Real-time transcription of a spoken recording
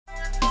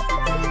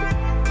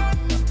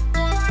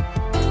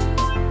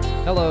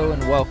Hello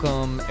and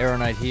welcome,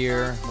 Aeronite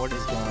here. What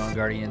is going on,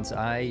 Guardians?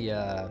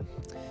 I'm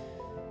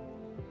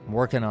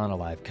working on a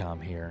live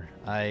comm here.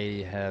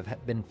 I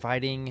have been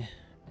fighting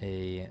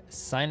a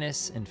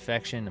sinus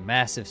infection, a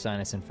massive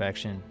sinus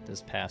infection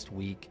this past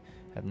week.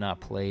 Have not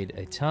played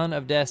a ton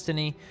of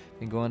Destiny.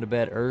 Been going to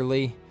bed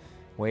early,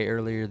 way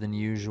earlier than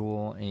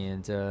usual,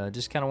 and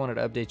just kind of wanted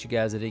to update you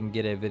guys. I didn't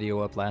get a video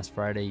up last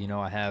Friday. You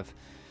know, I have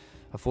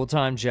a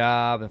full-time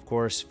job. Of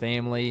course,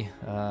 family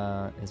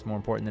is more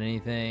important than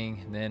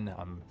anything. Then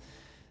I'm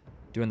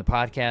doing the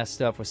podcast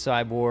stuff with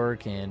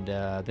Cyborg,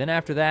 and then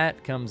after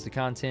that comes the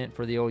content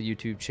for the old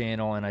YouTube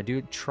channel, and I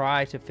do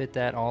try to fit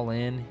that all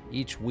in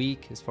each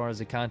week as far as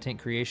the content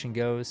creation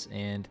goes.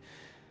 And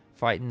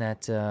fighting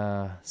that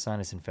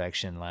sinus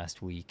infection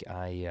last week,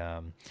 I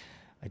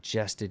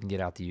just didn't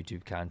get out the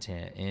YouTube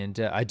content, and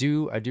I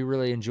do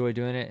really enjoy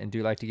doing it and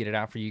do like to get it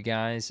out for you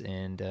guys,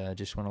 and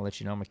just want to let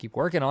you know I'm gonna keep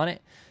working on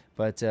it.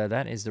 But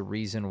that is the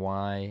reason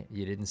why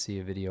you didn't see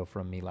a video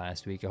from me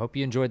last week. I hope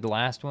you enjoyed the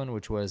last one,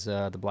 which was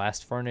the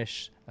Blast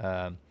Furnace,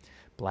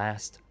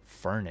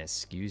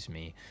 excuse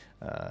me,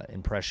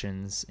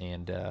 impressions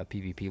and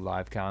PvP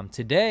live comm.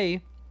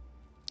 Today,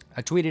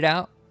 I tweeted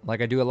out,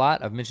 like I do a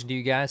lot. I've mentioned to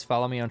you guys,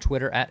 follow me on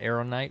Twitter at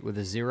Aeronite with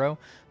a 0.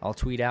 I'll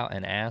tweet out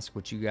and ask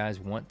what you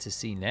guys want to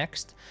see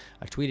next.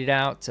 I tweeted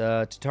out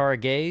Tatara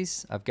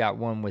Gaze. I've got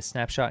one with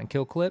Snapshot and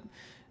Kill Clip.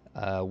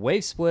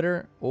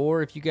 Wavesplitter,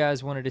 or if you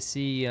guys wanted to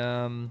see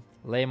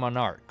Le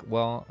Monarch.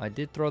 Well, I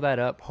did throw that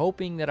up,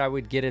 hoping that I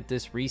would get it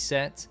this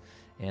reset,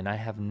 and I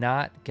have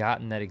not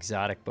gotten that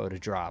exotic bow to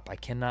drop. I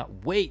cannot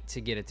wait to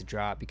get it to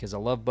drop because I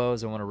love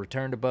bows. I want to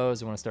return to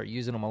bows. I want to start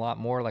using them a lot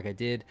more like I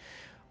did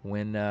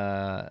when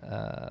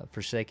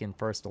Forsaken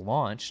first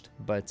launched,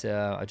 but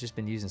I've just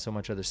been using so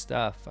much other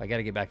stuff. I got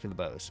to get back to the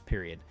bows,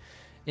 period.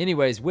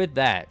 Anyways, with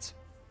that,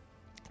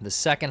 the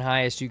second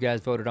highest you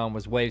guys voted on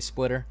was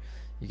Wavesplitter.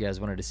 You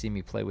guys wanted to see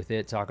me play with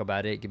it, talk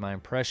about it, give my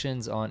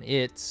impressions on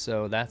it,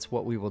 so that's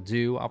what we will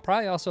do. I'll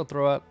probably also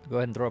go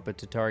ahead and throw up a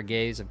Tatara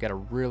Gaze. I've got a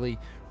really,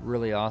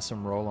 really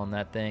awesome roll on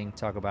that thing.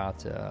 Talk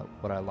about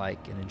what I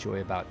like and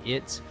enjoy about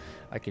it.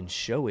 I can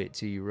show it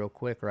to you real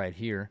quick right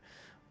here.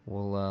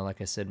 We'll,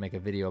 like I said, make a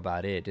video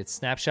about it. It's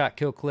Snapshot,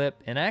 Kill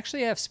Clip, and I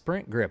actually have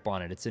Sprint Grip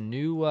on it. It's a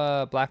new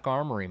Black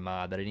Armory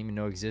mod that I didn't even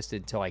know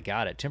existed until I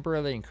got it.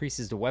 Temporarily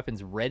increases the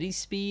weapon's ready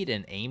speed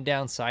and aim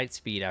down sight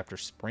speed after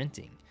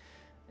sprinting.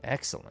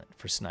 Excellent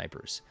for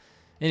snipers.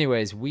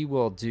 Anyways, we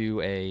will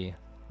do a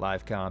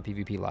live comm,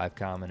 PvP live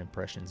comm and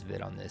impressions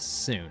vid on this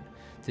soon.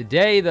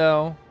 Today,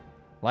 though,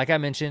 like I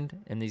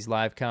mentioned in these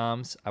live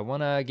comms, I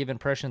want to give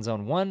impressions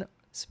on one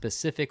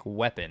specific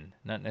weapon,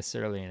 not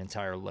necessarily an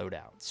entire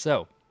loadout.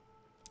 So,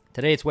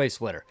 today it's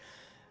Wavesplitter.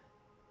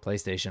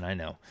 PlayStation, I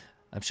know.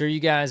 I'm sure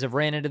you guys have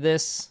ran into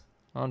this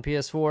on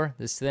PS4.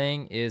 This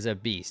thing is a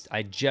beast.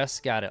 I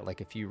just got it like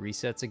a few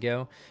resets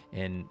ago,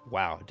 and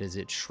wow, does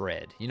it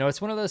shred. You know, it's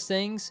one of those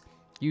things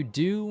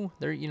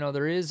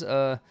there is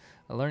a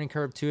learning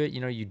curve to it. You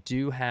know, you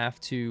do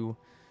have to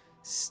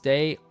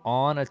stay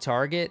on a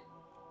target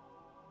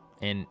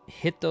and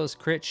hit those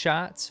crit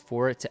shots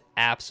for it to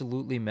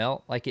absolutely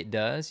melt like it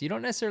does. You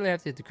don't necessarily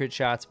have to hit the crit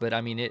shots, but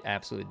I mean, it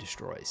absolutely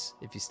destroys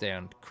if you stay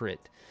on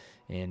crit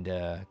and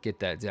get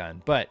that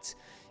done. But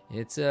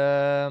it's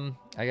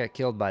I got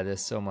killed by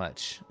this so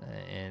much,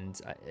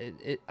 and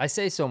I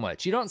say so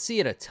much. You don't see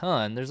it a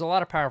ton. There's a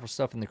lot of powerful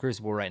stuff in the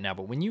Crucible right now,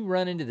 but when you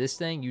run into this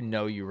thing, you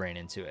know you ran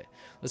into it.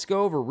 Let's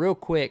go over real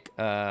quick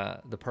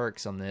the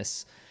perks on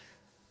this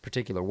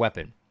particular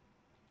weapon.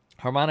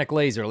 Harmonic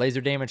Laser.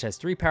 Laser damage has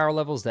 3 power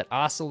levels that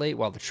oscillate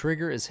while the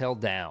trigger is held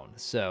down.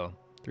 So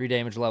 3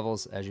 damage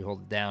levels as you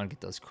hold it down,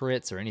 get those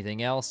crits or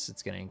anything else,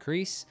 it's going to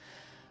increase.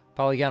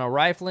 Polygonal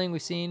rifling,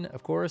 we've seen,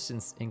 of course,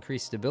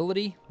 increased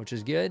stability, which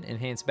is good.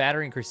 Enhanced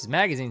battery increases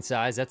magazine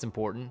size. That's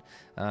important.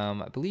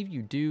 I believe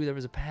there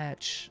was a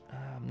patch.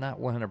 I'm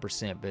not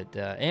 100%, but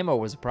ammo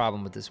was a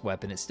problem with this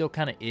weapon. It still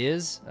kind of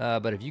is,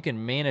 but if you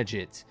can manage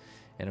it,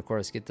 and of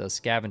course get those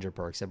scavenger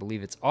perks, I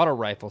believe it's auto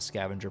rifle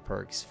scavenger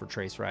perks for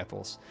trace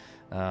rifles,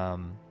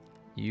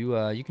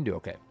 you can do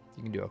okay.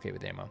 You can do okay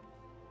with ammo.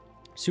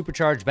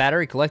 Supercharged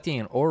battery. Collecting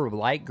an orb of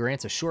light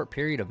grants a short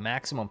period of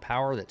maximum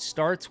power that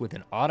starts with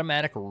an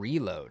automatic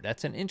reload.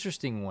 That's an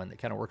interesting one that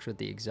kind of works with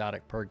the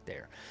exotic perk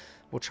there.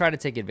 We'll try to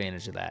take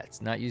advantage of that.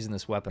 It's not using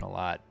this weapon a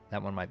lot.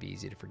 That one might be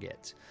easy to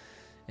forget.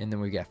 And then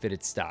we got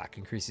fitted stock.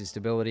 Increases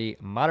stability.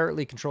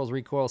 Moderately controls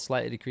recoil.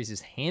 Slightly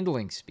decreases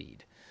handling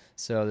speed.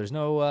 So there's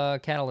no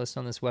catalyst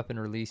on this weapon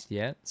released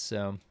yet.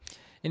 So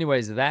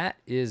anyways, that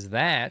is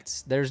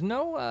that. There's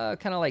no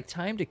kind of like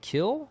time to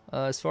kill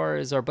as far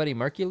as our buddy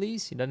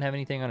Mercules. He doesn't have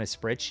anything on his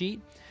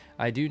spreadsheet.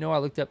 I do know I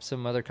looked up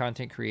some other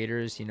content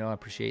creators. You know, I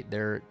appreciate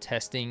their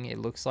testing. It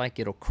looks like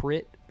it'll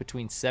crit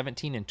between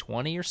 17 and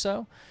 20 or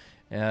so.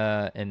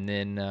 And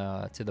then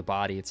to the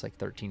body, it's like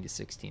 13 to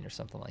 16 or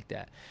something like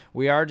that.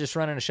 We are just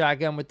running a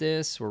shotgun with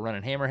this. We're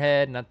running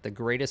Hammerhead. Not the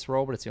greatest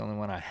roll, but it's the only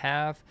one I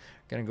have.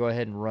 Going to go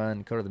ahead and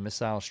run Code of the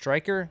Missile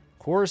Striker. Of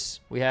course,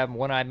 we have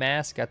One-Eye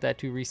Mask. Got that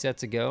 2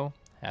 resets ago.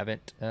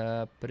 Haven't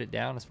put it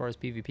down as far as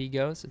PvP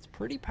goes. It's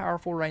pretty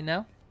powerful right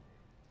now.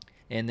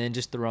 and then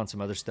just throw on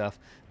some other stuff.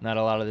 Not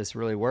a lot of this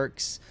really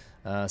works.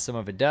 Some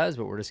of it does,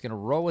 but we're just going to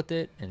roll with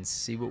it and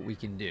see what we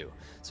can do.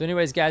 So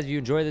anyways, guys, if you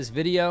enjoy this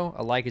video,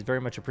 a like is very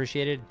much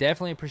appreciated.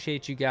 Definitely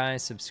appreciate you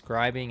guys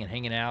subscribing and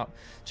hanging out,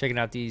 checking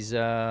out these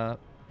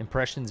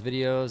impressions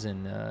videos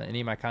and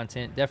any of my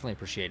content. Definitely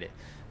appreciate it.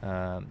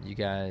 You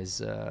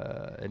guys,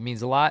 it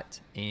means a lot,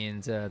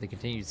 and the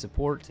continued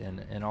support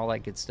and all that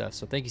good stuff.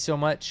 So thank you so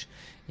much,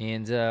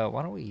 and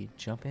why don't we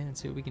jump in and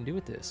see what we can do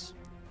with this.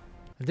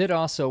 I did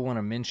also want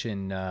to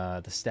mention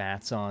the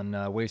stats on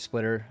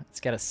Wavesplitter. It's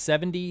got a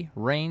 70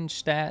 range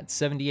stat,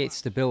 78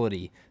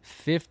 stability,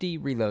 50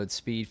 reload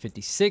speed,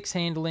 56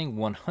 handling,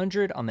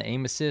 100 on the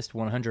aim assist,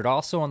 100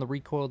 also on the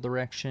recoil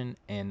direction,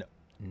 and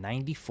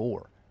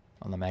 94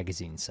 on the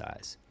magazine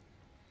size.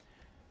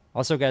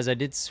 Also, guys, I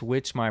did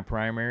switch my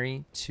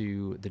primary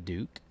to the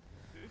Duke.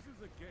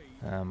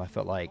 I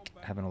felt like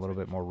having a little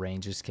bit more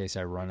range just in case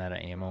I run out of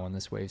ammo on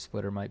this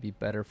Wavesplitter might be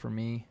better for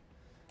me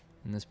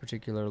in this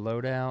particular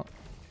loadout.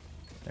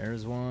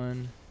 There's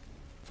one.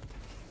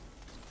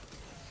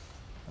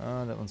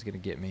 Oh, that one's going to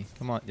get me.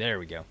 Come on. There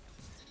we go.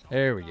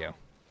 There we go.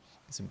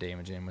 Get some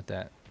damage in with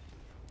that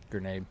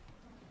grenade.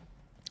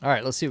 All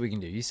right, let's see what we can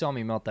do. You saw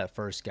me melt that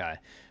first guy.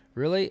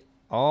 Really,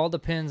 all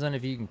depends on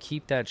if you can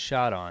keep that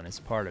shot on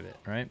as part of it,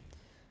 right?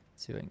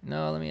 Let's see if I can,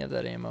 no, let me have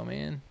that ammo,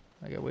 man.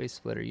 I got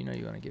Wavesplitter. You know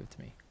you want to give it to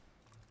me.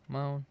 Come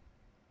on.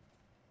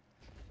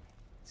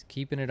 It's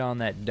keeping it on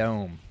that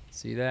dome.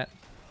 See that?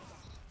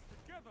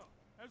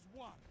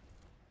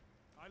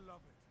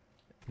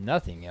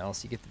 Nothing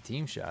else. You get the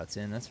team shots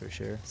in, that's for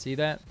sure. See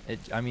that?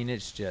 I mean,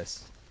 it's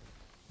just,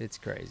 it's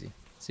crazy.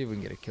 Let's see if we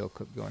can get a kill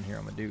clip going here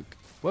on my Duke.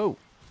 Whoa,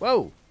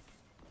 whoa!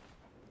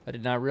 I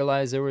did not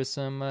realize there was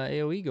some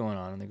AoE going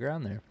on the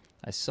ground there.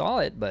 I saw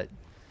it, but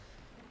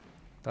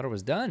thought it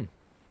was done.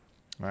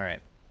 All right.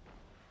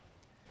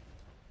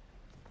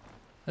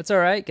 That's all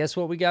right. Guess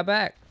what we got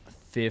back?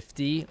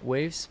 50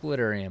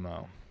 Wavesplitter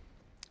ammo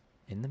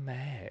in the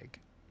mag.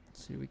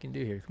 Let's see what we can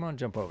do here. Come on,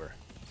 jump over.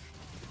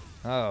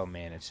 Oh,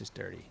 man, it's just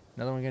dirty.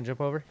 Another one gonna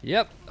jump over?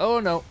 Yep. Oh,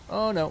 no.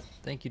 Oh, no.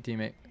 Thank you,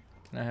 teammate.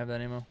 Can I have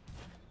that ammo?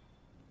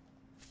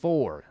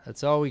 4.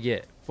 That's all we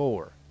get.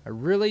 4. I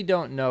really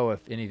don't know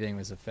if anything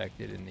was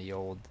affected in the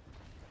old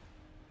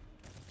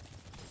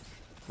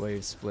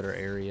Wavesplitter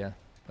area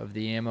of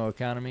the ammo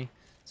economy.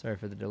 Sorry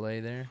for the delay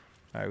there.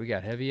 All right, we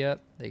got heavy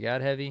up. They got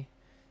heavy.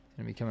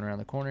 Gonna be coming around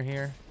the corner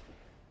here.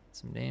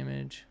 Some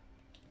damage.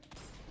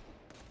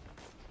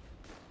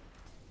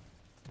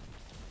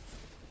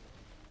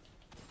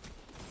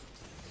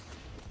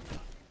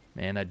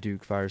 Man, that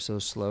Duke fires so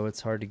slow.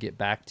 It's hard to get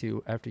back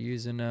to after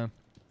using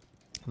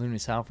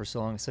Luna's Howl for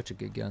so long. It's such a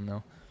good gun,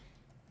 though.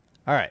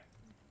 All right.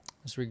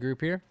 Let's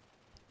regroup here.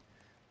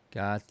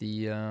 Got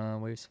the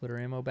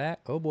Wavesplitter ammo back.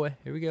 Oh, boy.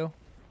 Here we go.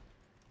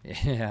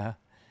 Yeah.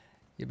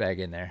 Get back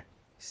in there.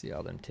 See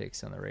all them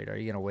ticks on the radar.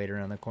 You going to wait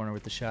around the corner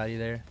with the shotty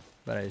there?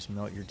 But I just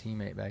melt your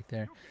teammate back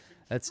there.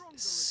 That's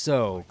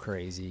so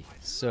crazy.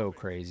 So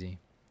crazy.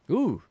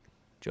 Ooh.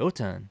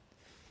 Jotun.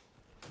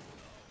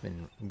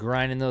 Been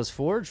grinding those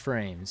forge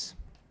frames.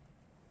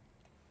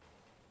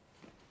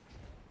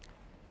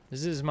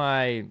 This is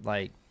my,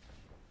 like,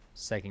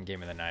 second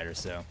game of the night or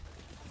so.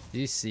 Do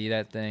you see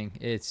that thing?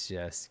 It's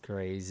just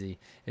crazy.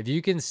 If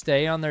you can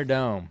stay on their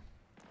dome,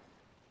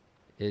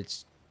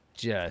 it's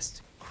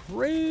just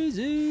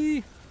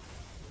crazy.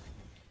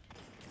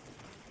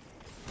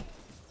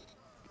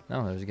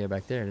 No, there's a guy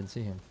back there. I didn't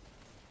see him.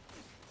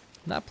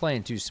 I'm not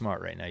playing too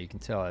smart right now. You can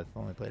tell I've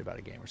only played about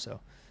a game or so.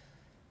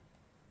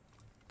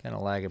 Kind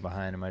of lagging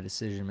behind in my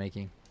decision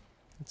making.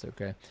 That's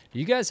okay. Do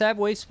you guys have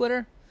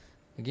Wavesplitter?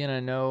 Again, I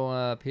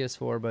know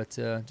PS4,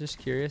 but just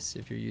curious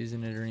if you're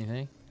using it or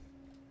anything.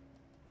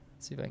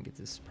 Let's see if I can get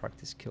this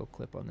practice kill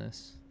clip on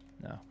this.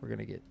 No, we're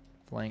gonna get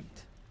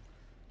flanked.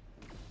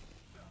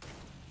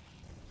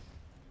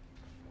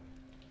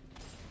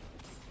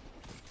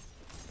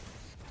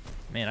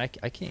 Man, I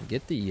can't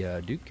get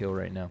the Duke kill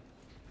right now.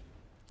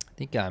 I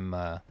think I'm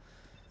not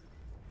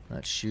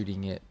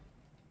shooting it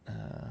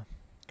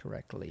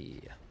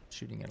correctly.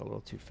 Shooting it a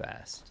little too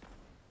fast.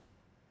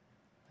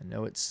 I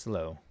know it's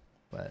slow,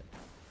 but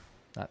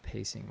not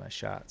pacing my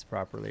shots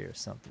properly or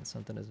something.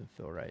 Something doesn't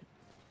feel right.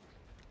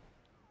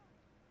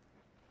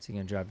 Is he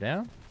gonna drop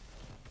down?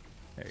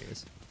 There he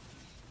is.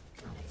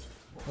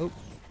 Oh.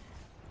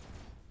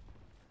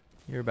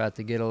 You're about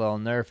to get a little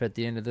nerf at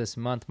the end of this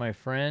month, my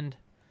friend.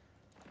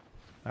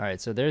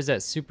 Alright, so there's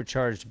that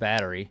supercharged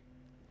battery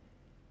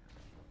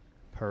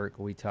perk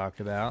we talked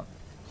about.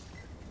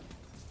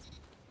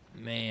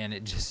 Man,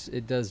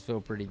 it does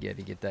feel pretty good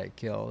to get that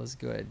kill. Let's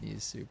go ahead and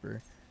use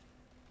super.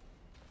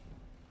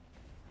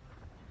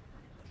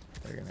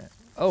 They're gonna.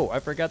 Oh, I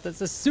forgot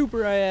that's a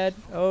super I had.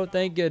 Oh,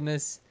 thank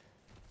goodness.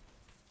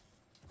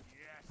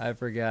 I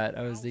forgot.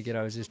 I was thinking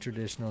I was just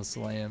traditional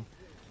slam.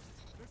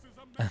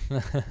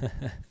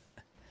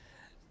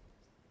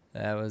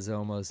 That was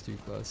almost too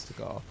close to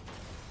call.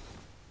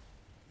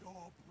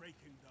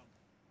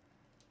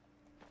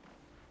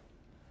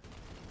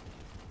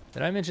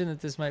 Did I mention that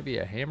this might be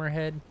a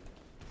hammerhead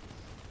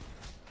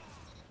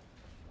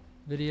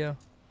video?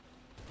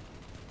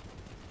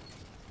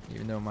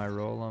 even though my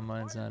roll on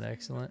mine's not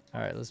excellent.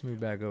 All right, let's move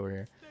back over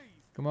here.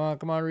 Come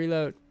on,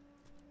 reload.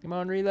 Come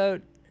on,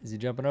 reload. Is he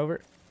jumping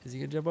over? Is he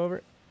gonna jump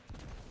over?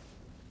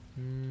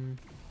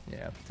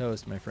 Yeah,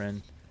 toast, my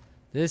friend.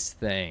 This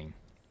thing.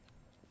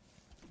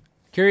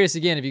 Curious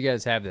again if you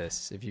guys have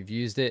this, if you've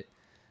used it.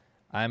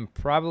 I'm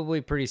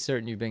probably pretty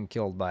certain you've been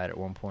killed by it at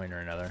one point or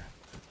another.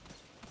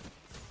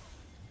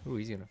 Ooh,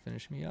 he's gonna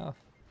finish me off.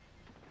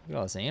 Look at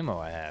all this ammo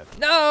I have.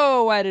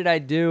 No! Why did I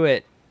do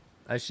it?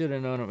 I should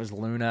have known it was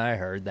Luna. I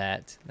heard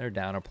that. They're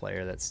down a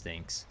player. That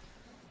stinks.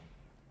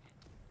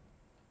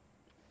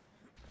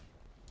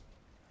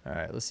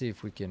 Alright, let's see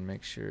if we can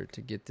make sure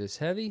to get this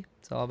heavy.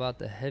 It's all about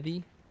the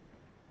heavy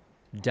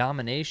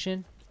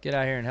domination. Get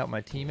out here and help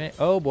my teammate.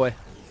 Oh, boy.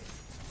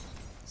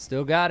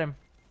 Still got him.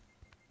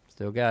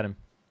 Still got him.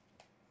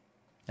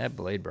 That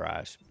blade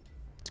barrage.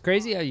 It's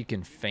crazy how you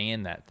can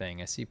fan that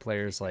thing. I see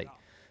players, like,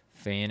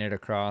 fan it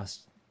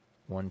across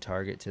one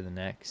target to the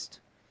next.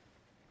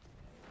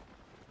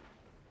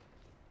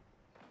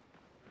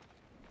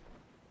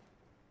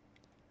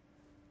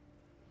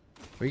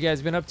 What you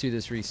guys been up to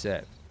this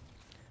reset?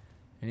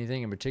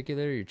 Anything in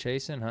particular you're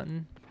chasing,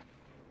 hunting?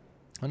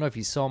 I don't know if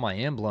you saw my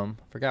emblem.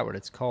 I forgot what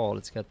it's called.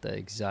 It's got the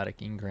exotic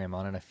engram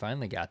on it. I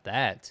finally got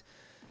that.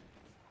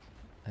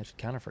 I've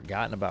kind of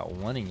forgotten about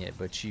wanting it,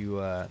 but you,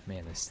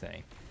 man, this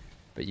thing.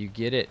 But you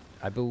get it,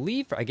 I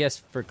believe, I guess,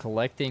 for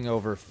collecting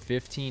over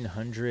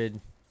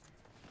 1,500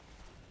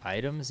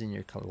 items in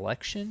your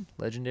collection.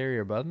 Legendary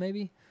or above,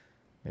 maybe?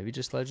 Maybe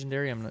just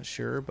legendary, I'm not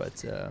sure,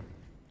 but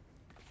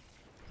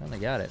finally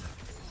got it.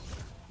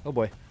 Oh,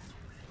 boy.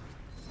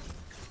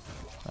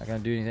 Not going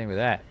to do anything with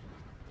that.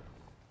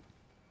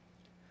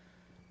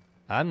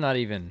 I'm not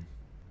even...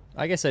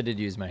 I guess I did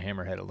use my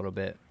hammerhead a little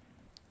bit.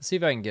 Let's see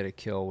if I can get a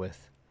kill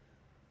with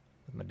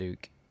my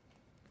Duke.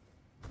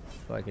 I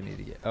feel like I need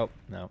to get... Oh,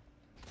 no.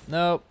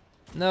 Nope.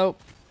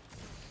 Nope.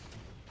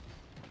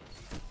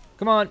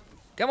 Come on.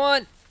 Come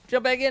on.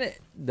 Jump back in it.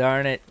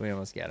 Darn it. We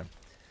almost got him.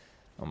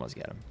 Almost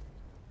got him.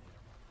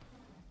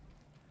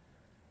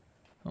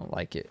 I don't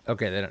like it.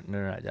 Okay, they're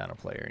not down a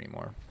player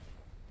anymore.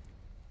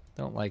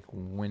 Don't like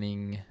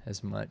winning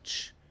as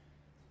much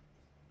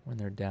when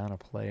they're down a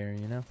player,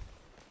 you know?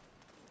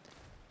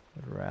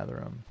 I'd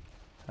rather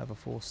have a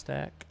full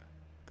stack.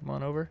 Come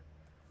on over.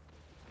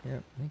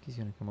 Yep, I think he's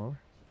going to come over.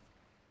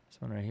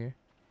 This one right here.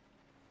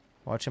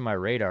 Watching my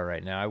radar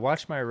right now. I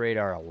watch my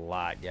radar a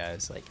lot,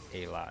 guys. Like,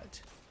 a lot.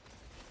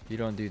 If you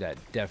don't do that,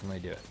 definitely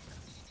do it.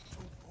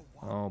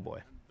 Oh,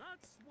 boy.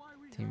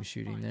 Team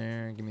shooting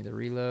there. Give me the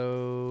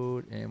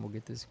reload. And we'll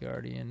get this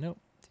Guardian. Nope.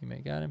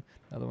 Teammate got him.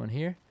 Another one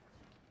here.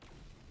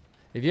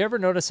 If you ever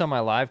notice on my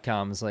live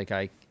comms, like,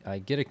 I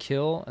get a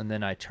kill, and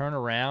then I turn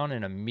around,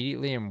 and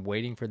immediately I'm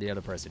waiting for the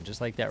other person.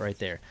 Just like that right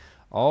there.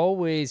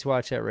 Always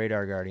watch that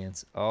radar,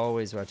 Guardians.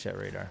 Always watch that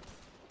radar.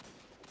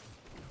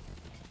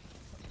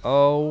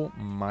 Oh,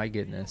 my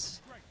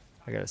goodness.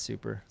 I got a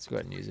super. Let's go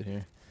ahead and use it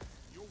here.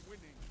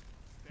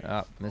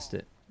 Ah, missed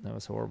it. That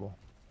was horrible.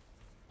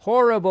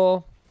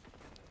 Horrible!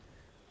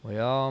 We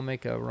all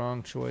make a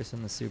wrong choice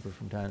on the super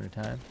from time to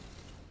time.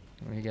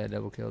 Oh, he got a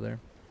double kill there.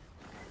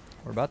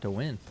 We're about to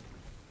win.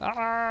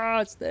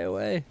 Ah, stay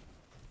away.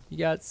 You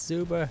got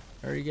super,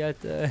 or you got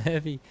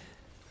heavy.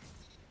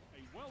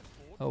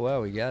 Oh,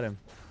 wow, we got him.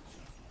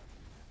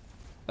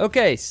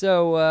 Okay,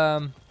 so,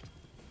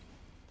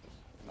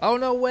 oh,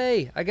 no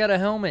way. I got a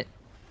helmet.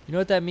 You know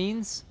what that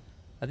means?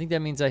 I think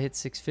that means I hit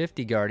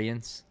 650,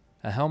 Guardians.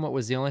 A helmet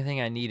was the only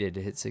thing I needed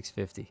to hit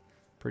 650.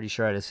 Pretty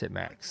sure I just hit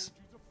max.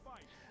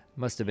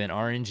 Must have been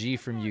RNG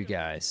from you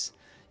guys.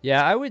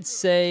 Yeah, I would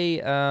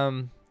say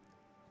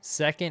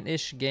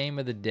second-ish game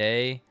of the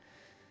day.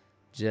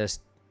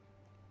 Just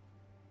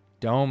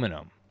doming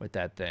them with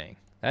that thing.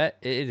 It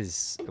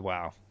is,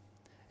 wow.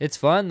 It's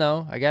fun,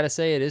 though. I got to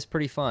say, it is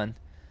pretty fun.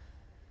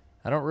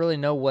 I don't really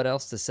know what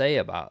else to say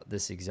about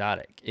this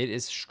exotic. It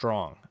is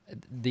strong.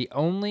 The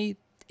only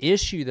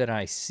issue that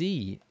I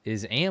see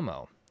is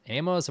ammo.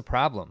 Ammo is a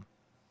problem.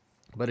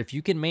 But if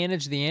you can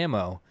manage the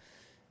ammo,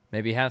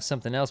 maybe have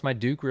something else. My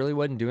Duke really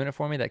wasn't doing it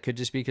for me. That could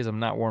just be because I'm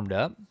not warmed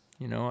up.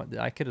 You know,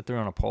 I could have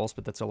thrown a pulse,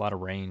 but that's a lot of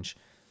range.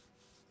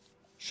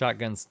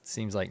 Shotgun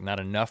seems like not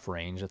enough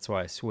range. That's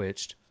why I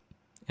switched.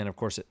 And, of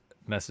course, it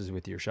messes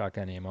with your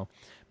shotgun ammo.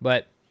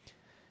 But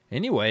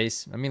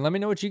anyways, I mean, let me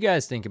know what you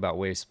guys think about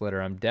Wavesplitter.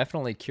 I'm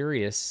definitely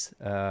curious.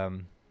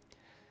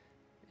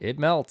 It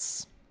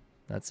melts.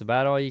 That's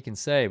about all you can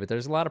say. But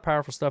there's a lot of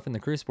powerful stuff in the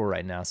Crucible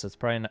right now, so it's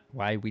probably not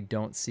why we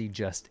don't see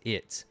just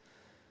it.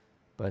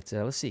 But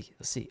let's see.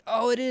 Let's see.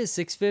 Oh, it is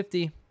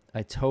 650.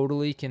 I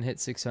totally can hit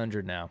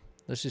 600 now.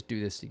 Let's just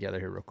do this together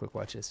here real quick.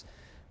 Watch this.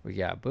 We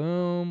got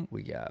boom.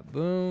 We got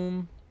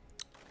boom.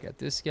 Got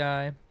this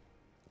guy.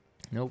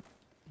 Nope.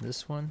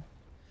 This one.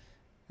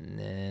 And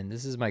then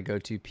this is my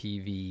go-to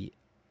PvE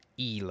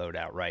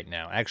loadout right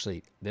now.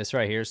 Actually, this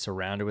right here is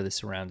surrounded with a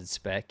surrounded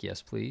spec.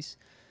 Yes, please.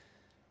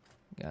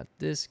 Got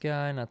this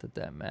guy. Not that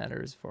that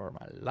matters for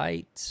my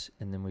light.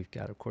 And then we've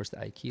got, of course, the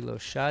Aikilo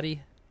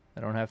Shotty.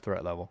 I don't have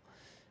threat level.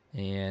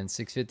 And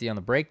 650 on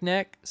the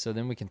breakneck. So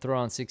then we can throw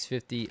on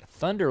 650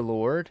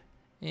 Thunderlord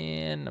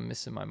And I'm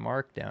missing my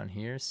mark down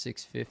here,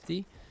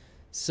 650.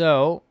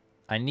 So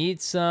I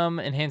need some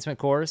enhancement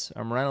cores.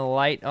 I'm running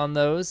light on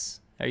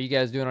those. How are you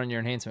guys doing on your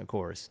enhancement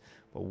cores?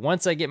 But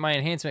once I get my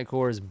enhancement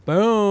cores,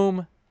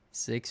 boom,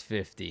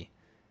 650.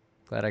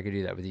 Glad I could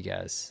do that with you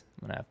guys.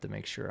 I'm going to have to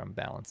make sure I'm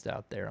balanced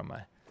out there on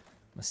my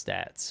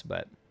stats.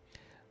 But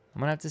I'm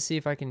going to have to see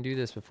if I can do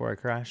this before I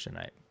crash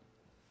tonight.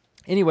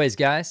 Anyways,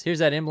 guys, here's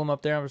that emblem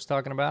up there I was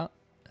talking about.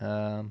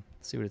 Let's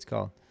see what it's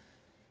called.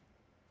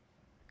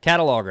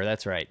 Cataloger,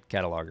 that's right,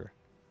 cataloger.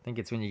 I think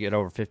it's when you get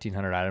over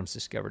 1,500 items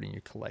discovered in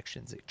your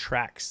collections. It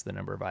tracks the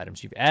number of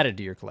items you've added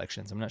to your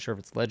collections. I'm not sure if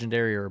it's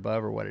legendary or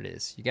above or what it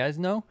is. You guys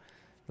know?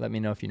 Let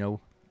me know if you know.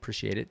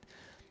 Appreciate it.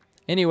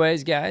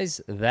 Anyways, guys,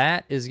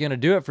 that is going to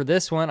do it for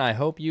this one. I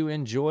hope you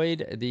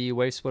enjoyed the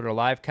Wavesplitter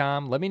live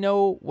comm. Let me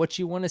know what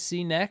you want to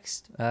see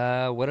next.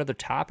 What other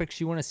topics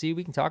you want to see.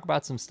 We can talk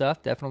about some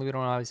stuff. Definitely, we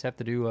don't always have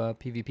to do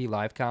PvP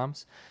live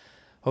comms.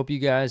 Hope you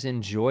guys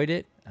enjoyed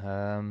it.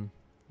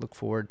 Look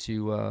forward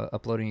to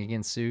uploading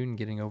again soon,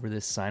 getting over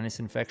this sinus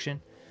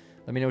infection.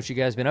 Let me know what you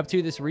guys been up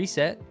to this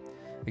reset.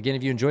 Again,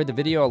 if you enjoyed the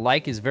video, a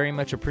like is very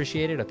much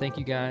appreciated. I thank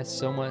you guys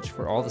so much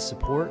for all the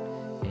support.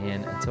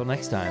 And until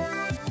next time,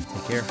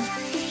 take care.